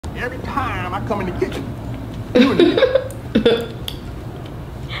every time I come in the kitchen. You in the kitchen.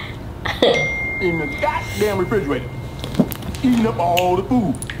 In the goddamn refrigerator. Eating up all the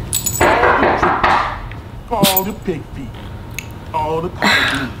food. All the pig feet. All the collard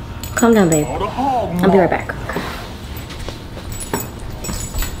greens. Calm down, babe. All the hog. I'll be right back.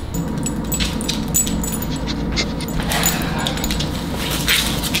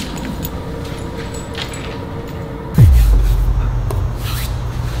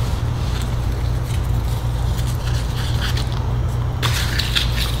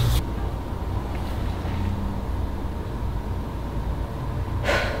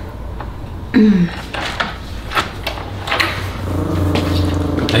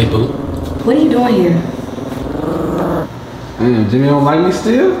 Hey, boo. What are you doing here? Damn, Jimmy don't like me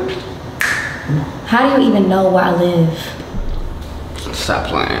still? How do you even know where I live? Stop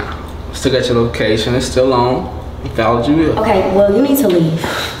playing. Still got your location. It's still on. I followed you here. Okay, well, you need to leave.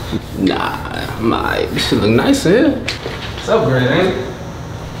 Nah, my. You should look nice here. What's up, great, ain't it?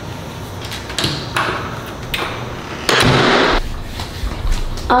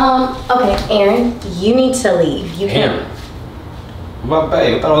 Okay, Aaron, you need to leave. You can't. What about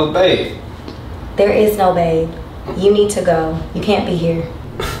babe? I thought it was babe. There is no babe. You need to go. You can't be here.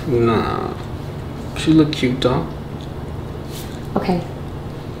 Nah. She look cute, though. Okay.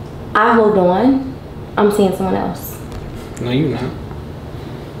 I hold on. I'm seeing someone else. No, you not.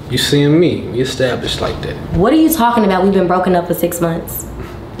 You seeing me. We established like that. What are you talking about? We've been broken up for 6 months.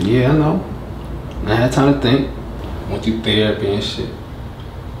 Yeah, I know. I had time to think. I want you therapy and shit.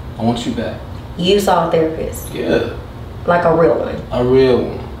 I want you back. You saw a therapist. Yeah. Like a real one. A real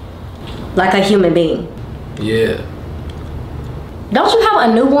one. Like a human being. Yeah. Don't you have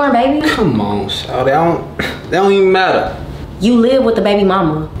a newborn baby? Come on, Shawty. That don't even matter. You live with the baby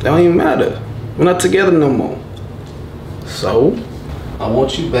mama. That don't even matter. We're not together no more. So, I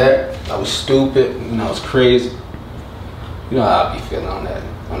want you back. I was stupid. You know, I was crazy. You know how I be feeling on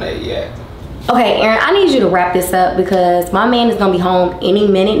that yak. Okay, Aaron, I need you to wrap this up because my man is gonna be home any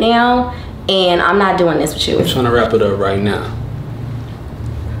minute now, and I'm not doing this with you. I'm trying to wrap it up right now.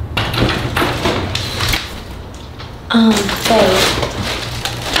 Babe.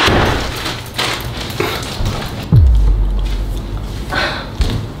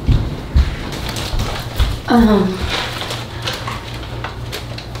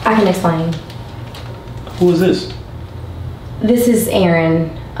 I can explain. Who is this? This is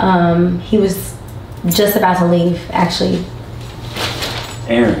Aaron. He was just about to leave, actually.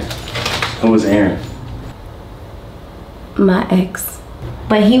 Aaron. Who is Aaron? My ex.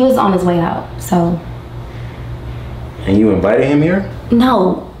 But he was on his way out, so. And you invited him here?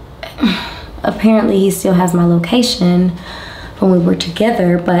 No. Apparently he still has my location when we were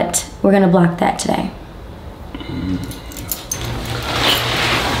together, but we're gonna block that today.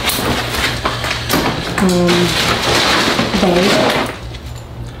 Babe.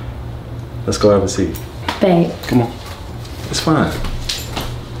 Let's go have a seat. Babe. Come on. It's fine.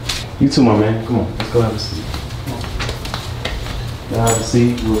 You too, my man. Come on. Let's go have a seat. Come on. Now have a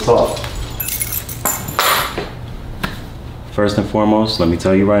seat. We'll talk. First and foremost, let me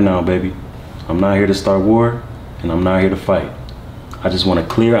tell you right now, baby. I'm not here to start war, and I'm not here to fight. I just want a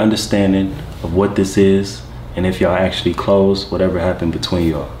clear understanding of what this is, and if y'all actually close whatever happened between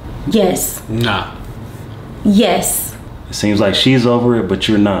y'all. Yes. Nah. Yes. It seems like she's over it, but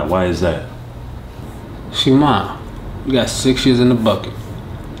you're not. Why is that? She mine. We got 6 years in the bucket.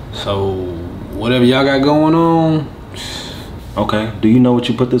 So, whatever y'all got going on. Okay. Do you know what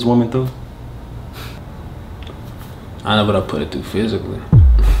you put this woman through? I know what I put it through physically.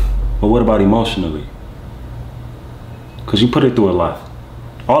 But what about emotionally? Because you put it through a lot.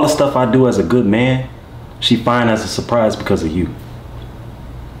 All the stuff I do as a good man, she find as a surprise because of you.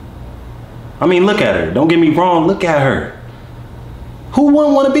 I mean, look at her. Don't get me wrong. Look at her. Who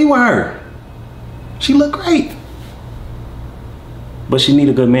wouldn't want to be with her? She look great. But she need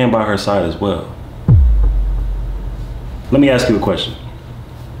a good man by her side as well. Let me ask you a question.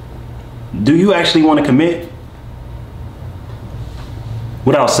 Do you actually want to commit?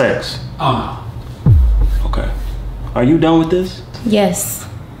 Without sex? Oh, no. Okay. Are you done with this? Yes.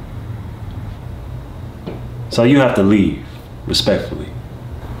 So you have to leave, respectfully.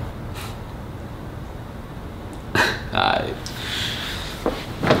 Alright.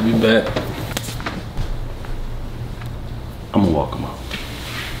 I'll be back. I'm gonna walk him out.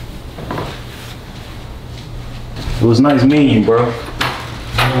 It was nice meeting you, bro.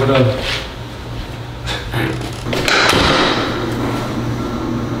 What up?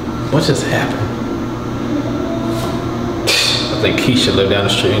 What just happened? I think Keisha lived down the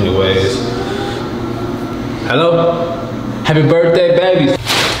street anyways. Hello? Happy birthday, baby.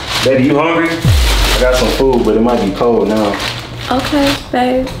 Baby, you hungry? I got some food, but it might be cold now. Okay,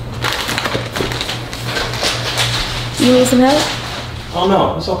 babe. You need some help? Oh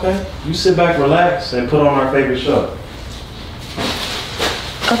no, it's okay. You sit back, relax, and put on our favorite show.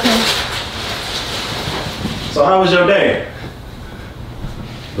 Okay. So how was your day?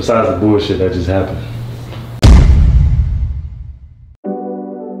 Besides the bullshit that just happened.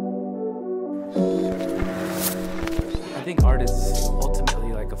 I think art is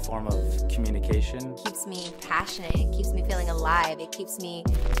ultimately like a form of communication. It keeps me passionate, it keeps me feeling alive, it keeps me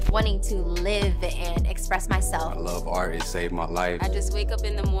wanting to live and express myself. I love art, it saved my life. I just wake up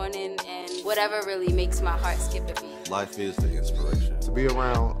in the morning and whatever really makes my heart skip a beat. Life is the inspiration. To be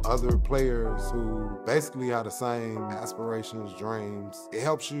around other players who basically have the same aspirations, dreams, it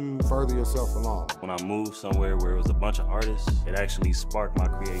helps you further yourself along. When I moved somewhere where it was a bunch of artists, it actually sparked my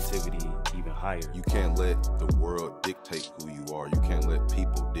creativity even higher. You can't let the world dictate who you are. You can't let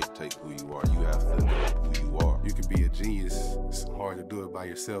people dictate who you are. You have to know who you are. You can be a genius. It's hard to do it by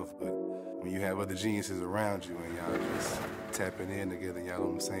yourself, but when you have other geniuses around you and y'all just tapping in together, y'all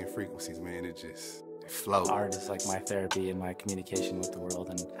on the same frequencies, man, it flows. Art is like my therapy and my communication with the world,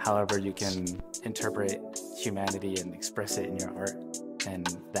 and however you can interpret humanity and express it in your art,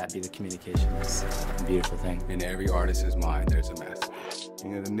 and that be the communication is a beautiful thing. In every artist's mind, there's a master.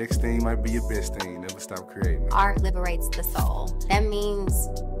 You know, the next thing might be your best thing. Never stop creating. Art liberates the soul. That means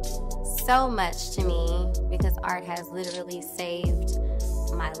so much to me because art has literally saved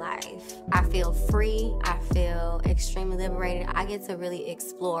my life. I feel free, I feel extremely liberated. I get to really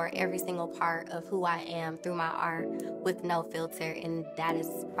explore every single part of who I am through my art with no filter, and that is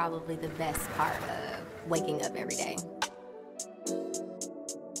probably the best part of waking up every day.